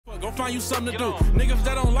go find you something to do. Niggas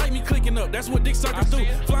that don't like me clicking up, that's what dick suckers do.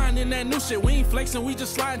 Flying in that new shit, we ain't flexing, we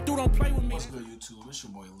just sliding through, don't play with me. What's good, YouTube? It's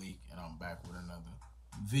your boy Leak, and I'm back with another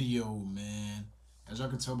video, man. As y'all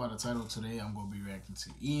can tell by the title today, I'm gonna be reacting to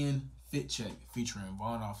Ian Fit Check featuring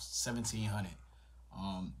VonOff1700.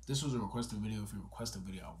 This was a requested video. If you request a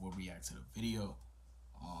video, I will react to the video.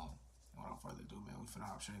 Without further ado, man, we finna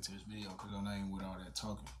hop straight into this video because I'm not even with all that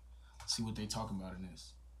talking. Let's see what they talking about in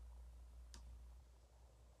this.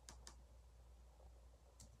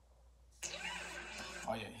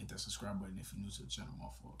 Oh yeah, hit that subscribe button if you're new to the channel, my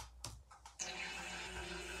fault.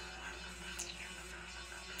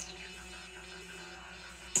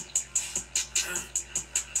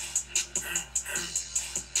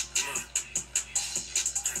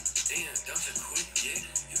 Damn, don't you quit yet?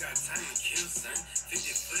 You got time to kill, son. 50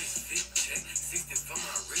 for this fit check, 60 for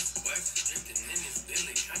my wristwatch. Drifting in this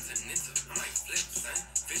Billy Continental. I might flip, son.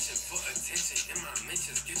 Fishing for attention in my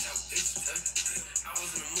mentions. Get your bitch tucked. I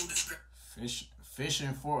was in the mood to scrap.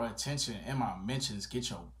 Fishing for attention in my mentions. Get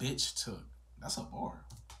your bitch took. That's a bar.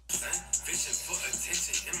 Son, fishing for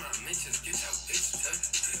attention in my mentions. Get your bitch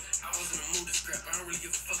tucked. I was in the mood to scrap. I don't really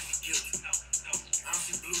give a fuck if you guilty. I don't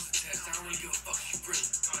see blues attached. I don't really give a fuck if you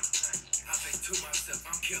brilliant. I face to myself.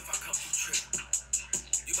 I don't care if I come through trick.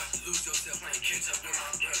 You about to lose yourself. I ain't catch up with my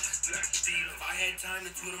brother. If I had time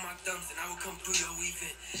to twiddle my thumbs, then I would come through your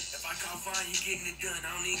weekend. If I can't find you getting it done,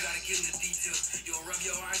 I don't even gotta get in the details. You'll rub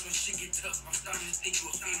your eyes when shit get tough. I'm starting to think you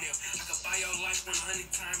a female. I could buy your life 100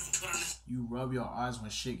 times and put on this. You rub your eyes when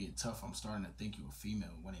shit get tough. I'm starting to think you a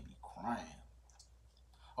female when they be crying.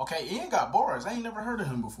 Okay, Ian got bars. I ain't never heard of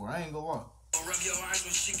him before. I ain't gonna lie. Rub your eyes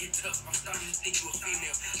when shit get tough. I'm starting to think you a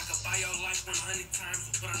female. I could buy your life 100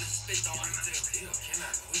 times and put on this spit on retail. Still, can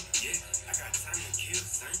I quit? Yeah, I got time to kill,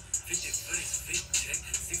 son. 50 for this fit check,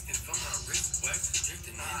 60 for my wristwatch.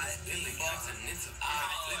 Drifting in this Billy Continental.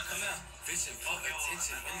 Fishing for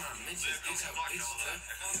attention in my mentions. Get your bitch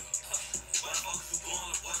tucked. What the fuck you going,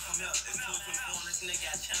 little boy? Come here. It's 224 this nigga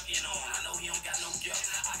got champion on. I know he don't got no guilt.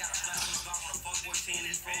 I got a flat on the block when the fuck boy seeing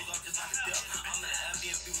his froze up just like a dip. I'm in the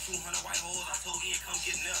Airbnb with 200 white holes. I told Ian come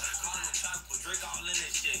get nip. Calling the traffic with Drake all in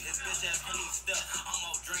this shit. His bitch ass couldn't even step. I'm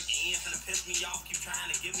out drinking. Ian finna piss me off. Keep trying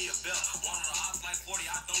to give me a belt. One of the odds like 40.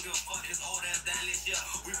 I don't give a fuck. His old ass down this year.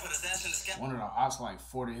 We put his ass in the sky. One of the odds like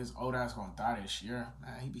 40. His old ass gonna die this year.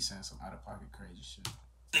 Man, he be saying some out of pocket crazy shit.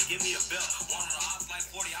 They give me a belt. One of the odds like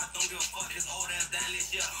 40. I don't give a fuck. His old ass down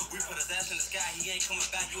this year. We put his ass in the sky. He ain't coming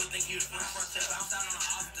back. You would think he was from the front tip. Bounced out on the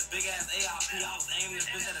odds with this big ass ARP. I was aiming this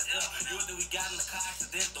bitch at his L. You would think we got in the car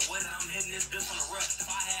accident. The way that I'm hitting this bitch on the rut. If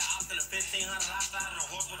I had ops in the 1500, I slide on a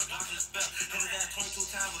horse with a Glock in the spell. Hit his ass 22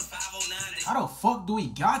 times with a 509. How the fuck do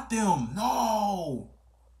he got them? No.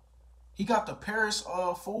 He got the Paris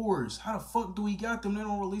 4s. How the fuck do he got them? They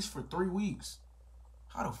don't release for 3 weeks.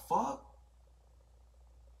 How the fuck?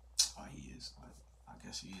 Oh, he is. I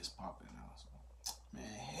guess he is popping now. So. Man,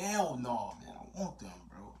 hell no, man. I want them,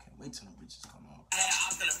 bro. Can't wait till the bitches come out. I had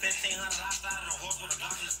ops in the 1500. I slide on a horse with a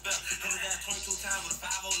Glock in the spell. Hit his ass 22 times with a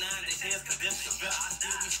 509. They say it's condition belt. I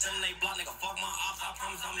still be stunning they block, nigga. Fuck my ops. I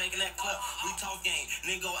promise I'm making that clip. We talk game.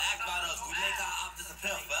 Nigga go act about us. We make our ops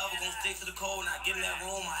disappear. Forever gonna stick to the code. Not give me that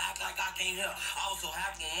room. I act like I can't hear. I was so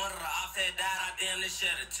happy when one of the ops had died. I damn this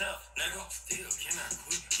shit a tough. Nigga. Still, can I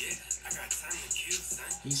quit? Yeah, I got time to kill,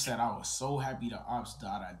 son. He said, I was so happy the ops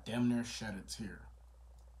died, I damn near shed a tear.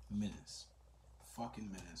 Minutes.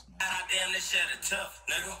 Fucking minutes, man. I damn this shit a tough.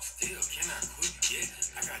 Nigga. Still, can I quit? Yeah,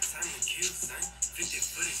 I got time to kill, son. 50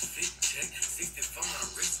 for this fit check, 60 for my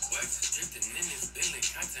wristwatch. Drifting in this Billy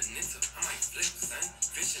Continental. I might flip, son.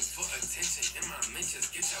 Fishing for attention in my mentions.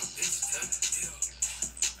 Get your bitch tucked. Still.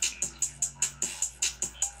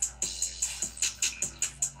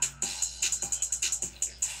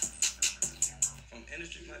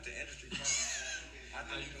 Industry plant to industry plant. I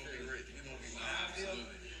think you're gonna be ready. You're gonna be mad.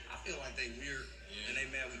 I feel like they weird and they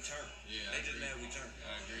mad we turn. Yeah, they just mad we turn.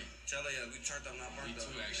 I agree. Tell they we turned up, not burnt up.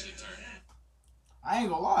 Me too, actually turned. I ain't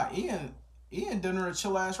gonna lie, Ian done her a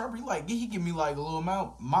chill ass rapper. He give me like a little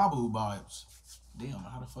Mabu vibes. Damn,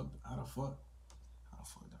 how the fuck did I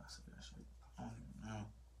say that shit? I don't even know.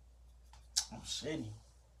 I'm shitty.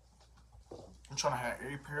 I'm trying to have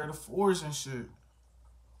every pair of the 4s and shit.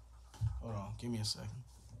 Hold on, give me a second.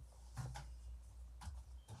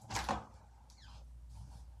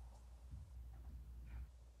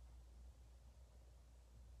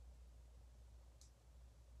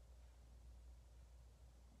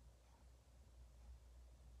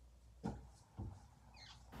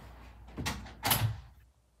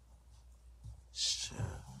 Shit.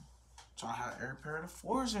 Trying to have every pair of the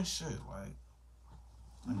 4s and shit. Like,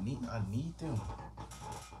 I need them.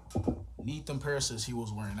 Need them parasites he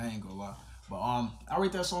was wearing. I ain't gonna lie. But I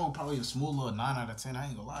rate that song probably a smooth little 9 out of 10. I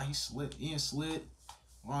ain't gonna lie. He slid, Ian slid,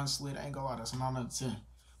 Ron slid. I ain't gonna lie. That's a 9 out of 10.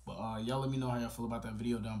 But y'all let me know how y'all feel about that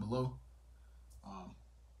video down below.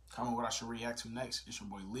 Comment what I should react to next. It's your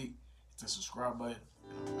boy Leak. Hit the subscribe button.